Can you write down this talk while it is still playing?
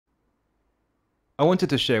I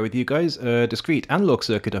wanted to share with you guys a discrete analog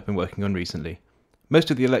circuit I've been working on recently.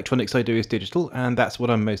 Most of the electronics I do is digital, and that's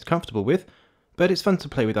what I'm most comfortable with, but it's fun to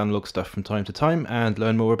play with analog stuff from time to time and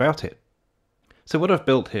learn more about it. So what I've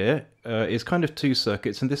built here is kind of two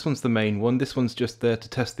circuits, and this one's the main one. This one's just there to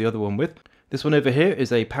test the other one with. This one over here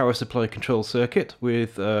is a power supply control circuit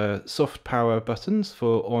with soft power buttons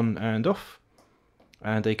for on and off,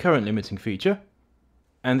 and a current limiting feature.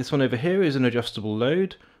 And this one over here is an adjustable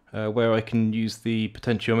load, where I can use the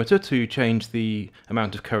potentiometer to change the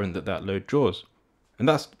amount of current that load draws. And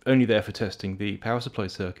that's only there for testing the power supply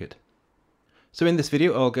circuit. So in this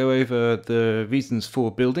video I'll go over the reasons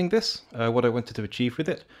for building this, what I wanted to achieve with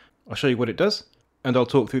it. I'll show you what it does, and I'll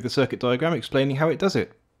talk through the circuit diagram explaining how it does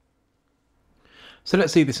it. So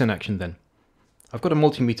let's see this in action then. I've got a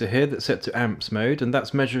multimeter here that's set to amps mode, and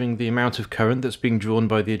that's measuring the amount of current that's being drawn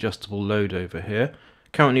by the adjustable load over here.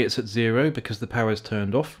 Currently it's at 0 because the power is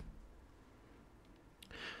turned off.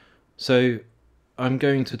 So I'm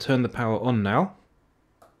going to turn the power on now.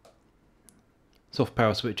 Soft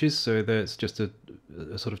power switches, so there's just a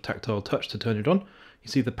sort of tactile touch to turn it on. You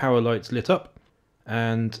see the power lights lit up,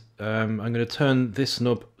 and I'm going to turn this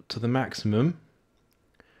knob to the maximum.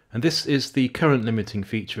 And this is the current limiting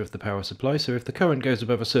feature of the power supply, so if the current goes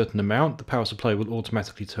above a certain amount, the power supply will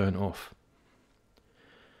automatically turn off.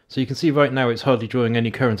 So you can see right now it's hardly drawing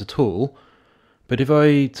any current at all, but if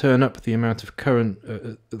I turn up the amount of current,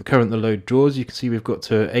 the current the load draws, you can see we've got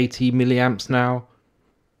to 80 milliamps now,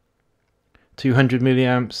 200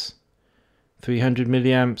 milliamps, 300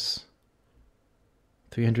 milliamps,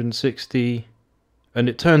 360, and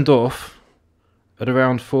it turned off at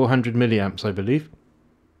around 400 milliamps, I believe.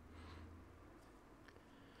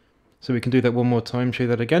 So we can do that one more time, show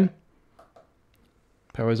that again.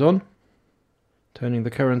 Power's on. Turning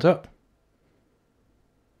the current up.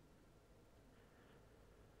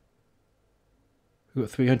 We've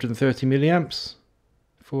got 330 milliamps,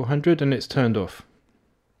 400, and it's turned off.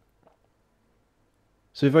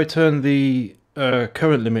 So if I turn the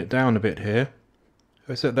current limit down a bit here, if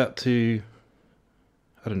I set that to,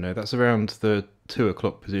 I don't know, that's around the 2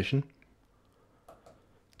 o'clock position.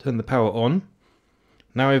 Turn the power on.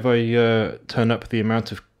 Now if I turn up the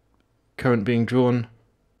amount of current being drawn,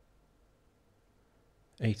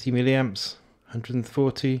 80 milliamps,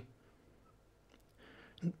 140,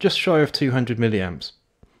 just shy of 200 milliamps.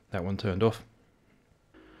 That one turned off.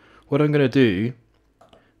 What I'm going to do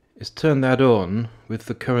is turn that on with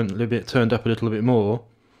the current limit turned up a little bit more.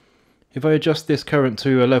 If I adjust this current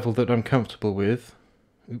to a level that I'm comfortable with,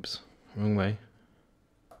 oops, wrong way.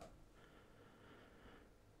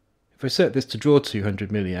 If I set this to draw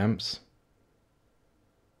 200 milliamps,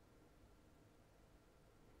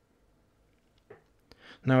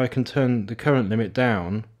 now I can turn the current limit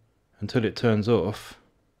down until it turns off.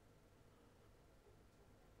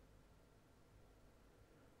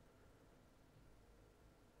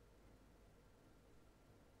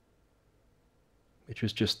 Which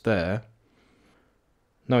was just there.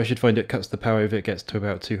 Now I should find it cuts the power if it gets to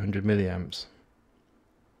about 200 milliamps.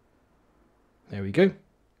 There we go.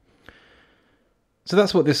 So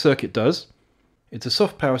that's what this circuit does. It's a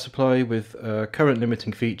soft power supply with a current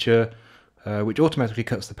limiting feature, which automatically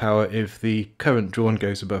cuts the power if the current drawn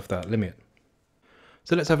goes above that limit.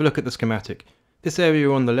 So let's have a look at the schematic. This area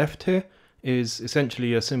on the left here is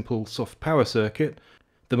essentially a simple soft power circuit.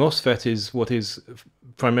 The MOSFET is what is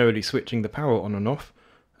primarily switching the power on and off.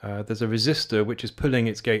 There's a resistor which is pulling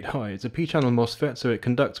its gate high. It's a p-channel MOSFET, so it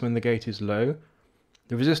conducts when the gate is low.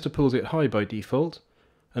 The resistor pulls it high by default,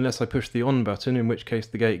 unless I push the on button, in which case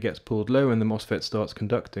the gate gets pulled low and the MOSFET starts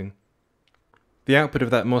conducting. The output of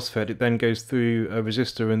that MOSFET, it then goes through a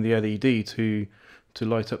resistor and the LED to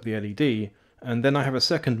light up the LED, and then I have a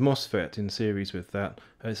second MOSFET in series with that.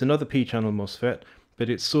 It's another p-channel MOSFET, but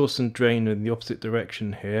its source and drain are in the opposite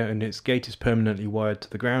direction here, and its gate is permanently wired to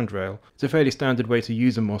the ground rail. It's a fairly standard way to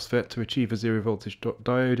use a MOSFET to achieve a zero voltage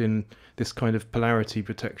diode in this kind of polarity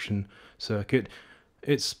protection circuit.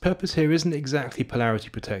 Its purpose here isn't exactly polarity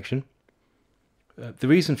protection. The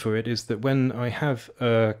reason for it is that when I have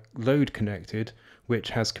a load connected which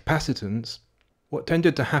has capacitance, what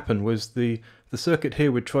tended to happen was the circuit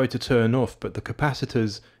here would try to turn off, but the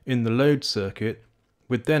capacitors in the load circuit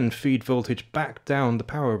would then feed voltage back down the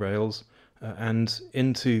power rails and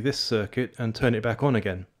into this circuit and turn it back on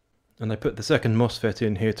again. And I put the second MOSFET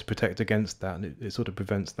in here to protect against that, and it sort of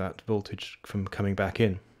prevents that voltage from coming back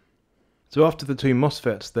in. So after the two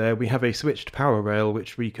MOSFETs there, we have a switched power rail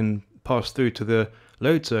which we can pass through to the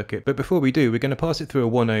load circuit, but before we do, we're going to pass it through a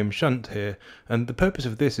 1 ohm shunt here, and the purpose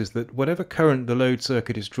of this is that whatever current the load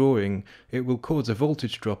circuit is drawing, it will cause a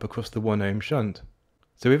voltage drop across the 1 ohm shunt.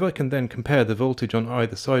 So if I can then compare the voltage on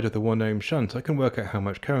either side of the 1 ohm shunt, I can work out how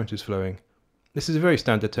much current is flowing. This is a very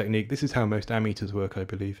standard technique. This is how most ammeters work, I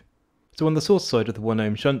believe. So on the source side of the 1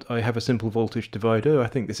 ohm shunt, I have a simple voltage divider. I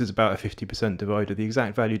think this is about a 50% divider. The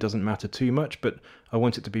exact value doesn't matter too much, but I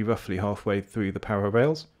want it to be roughly halfway through the power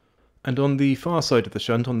rails. And on the far side of the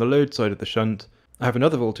shunt, on the load side of the shunt, I have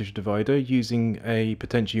another voltage divider using a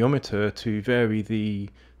potentiometer to vary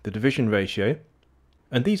the division ratio.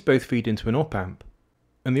 And these both feed into an op-amp.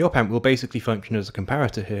 And the op-amp will basically function as a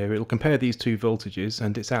comparator here. It will compare these two voltages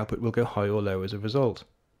and its output will go high or low as a result.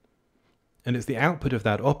 And it's the output of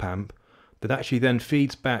that op-amp that actually then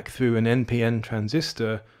feeds back through an NPN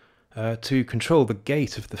transistor to control the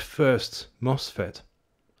gate of the first MOSFET.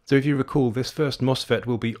 So if you recall, this first MOSFET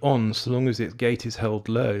will be on so long as its gate is held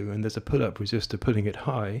low and there's a pull-up resistor pulling it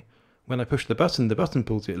high. When I push the button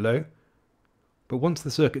pulls it low. But once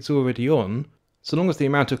the circuit's already on, so long as the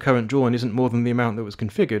amount of current drawn isn't more than the amount that was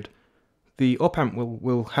configured, the op-amp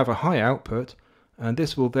will have a high output, and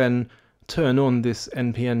this will then turn on this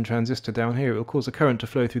NPN transistor down here. It will cause a current to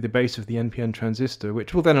flow through the base of the NPN transistor,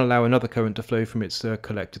 which will then allow another current to flow from its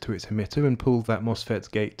collector to its emitter and pull that MOSFET's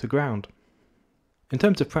gate to ground. In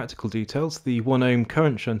terms of practical details, the 1 ohm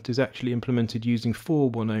current shunt is actually implemented using 4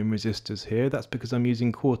 1 ohm resistors here. That's because I'm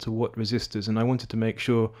using quarter watt resistors and I wanted to make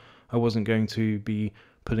sure I wasn't going to be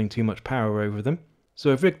pulling too much power over them.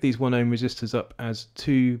 So I've rigged these 1 ohm resistors up as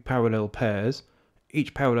 2 parallel pairs.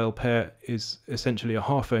 Each parallel pair is essentially a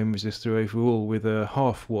half ohm resistor overall with a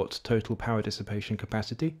half watt total power dissipation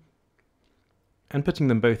capacity. And putting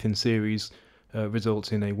them both in series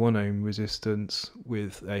results in a 1 ohm resistance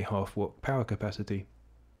with a half watt power capacity.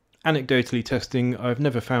 Anecdotally testing, I've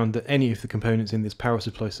never found that any of the components in this power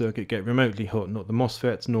supply circuit get remotely hot, not the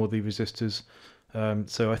MOSFETs nor the resistors.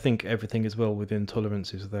 So I think everything is well within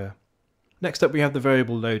tolerances there. Next up we have the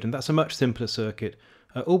variable load, and that's a much simpler circuit.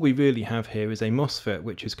 All we really have here is a MOSFET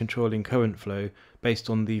which is controlling current flow based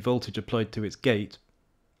on the voltage applied to its gate,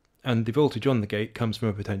 and the voltage on the gate comes from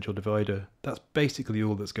a potential divider. That's basically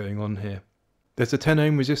all that's going on here. There's a 10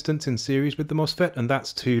 ohm resistance in series with the MOSFET, and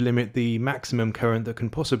that's to limit the maximum current that can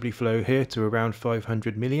possibly flow here to around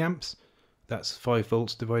 500 milliamps. That's 5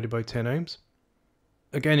 volts divided by 10 ohms.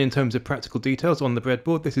 Again, in terms of practical details, on the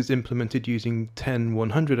breadboard this is implemented using 10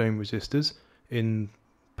 100 ohm resistors in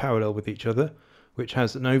parallel with each other, which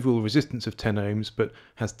has an overall resistance of 10 ohms but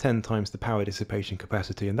has 10 times the power dissipation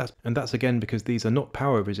capacity, and that's again because these are not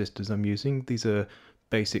power resistors I'm using, these are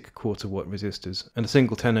basic quarter watt resistors, and a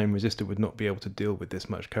single 10 ohm resistor would not be able to deal with this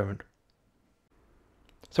much current.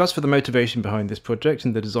 So as for the motivation behind this project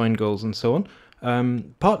and the design goals and so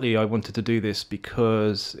on, partly I wanted to do this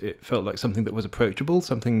because it felt like something that was approachable,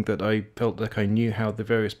 something that I felt like I knew how the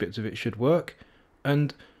various bits of it should work,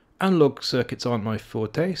 and analog circuits aren't my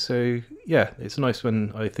forte, so yeah, it's nice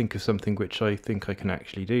when I think of something which I think I can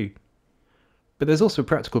actually do. But there's also a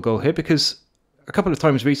practical goal here, because a couple of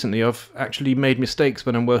times recently I've actually made mistakes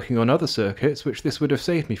when I'm working on other circuits which this would have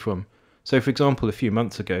saved me from. So for example, a few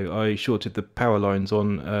months ago I shorted the power lines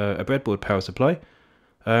on a breadboard power supply,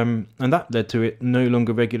 and that led to it no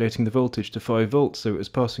longer regulating the voltage to 5 volts, so it was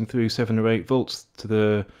passing through 7 or 8 volts to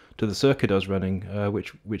the circuit I was running,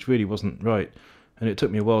 which really wasn't right, and it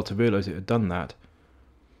took me a while to realise it had done that.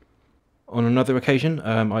 On another occasion,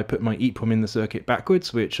 I put my EEPROM in the circuit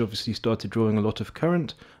backwards, which obviously started drawing a lot of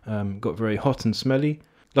current, got very hot and smelly.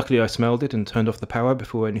 Luckily I smelled it and turned off the power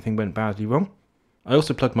before anything went badly wrong. I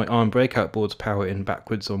also plugged my ARM breakout board's power in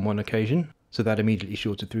backwards on one occasion, so that immediately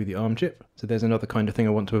shorted through the ARM chip. So there's another kind of thing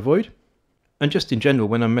I want to avoid. And just in general,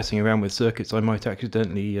 when I'm messing around with circuits, I might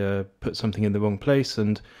accidentally put something in the wrong place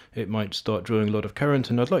and it might start drawing a lot of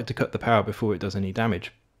current, and I'd like to cut the power before it does any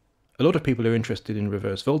damage. A lot of people are interested in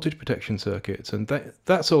reverse voltage protection circuits, and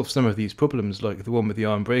that solves some of these problems, like the one with the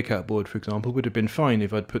ARM breakout board, for example, would have been fine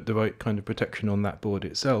if I'd put the right kind of protection on that board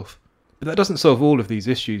itself. But that doesn't solve all of these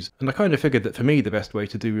issues, and I kind of figured that for me the best way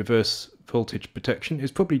to do reverse voltage protection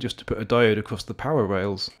is probably just to put a diode across the power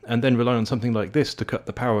rails, and then rely on something like this to cut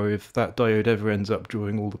the power if that diode ever ends up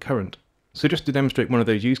drawing all the current. So just to demonstrate one of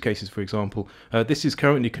those use cases, for example, this is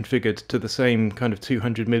currently configured to the same kind of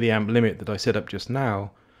 200 milliamp limit that I set up just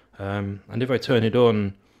now, and if I turn it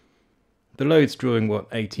on, the load's drawing, what,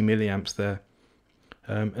 80 milliamps there.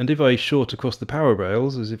 And if I short across the power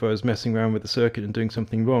rails, as if I was messing around with the circuit and doing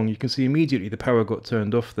something wrong, you can see immediately the power got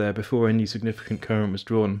turned off there before any significant current was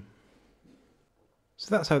drawn.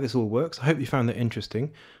 So that's how this all works. I hope you found that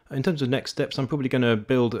interesting. In terms of next steps, I'm probably going to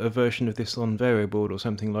build a version of this on VarioBoard or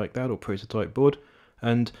something like that, or prototype board,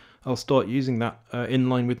 and I'll start using that in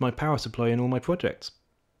line with my power supply in all my projects.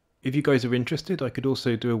 If you guys are interested, I could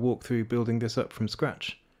also do a walkthrough building this up from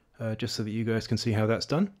scratch. just so that you guys can see how that's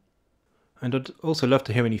done. And I'd also love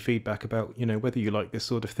to hear any feedback about, whether you like this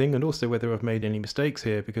sort of thing, and also whether I've made any mistakes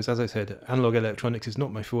here, because as I said, analog electronics is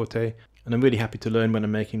not my forte, and I'm really happy to learn when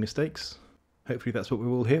I'm making mistakes. Hopefully that's what we're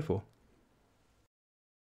all here for.